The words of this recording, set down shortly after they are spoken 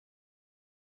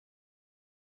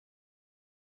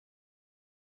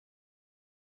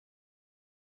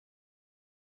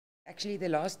Actually, the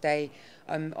last day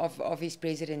of his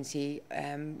presidency,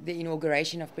 the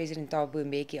inauguration of President Thabo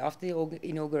Mbeki, after the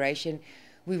inauguration,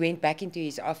 we went back into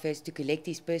his office to collect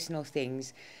his personal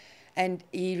things. And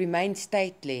he remained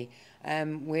stately,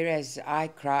 whereas I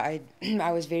cried.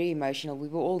 I was very emotional. We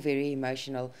were all very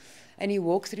emotional. And he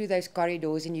walked through those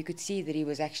corridors, and you could see that he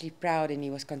was actually proud and he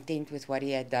was content with what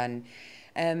he had done.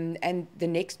 And the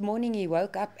next morning he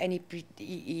woke up and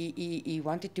he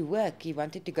wanted to work. He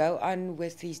wanted to go on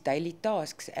with his daily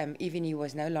tasks, even he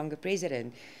was no longer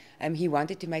president. He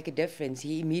wanted to make a difference.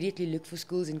 He immediately looked for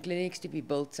schools and clinics to be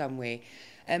built somewhere.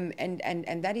 And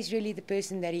that is really the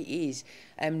person that he is.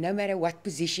 No matter what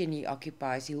position he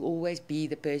occupies, he'll always be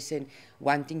the person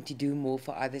wanting to do more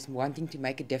for others, wanting to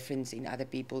make a difference in other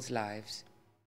people's lives.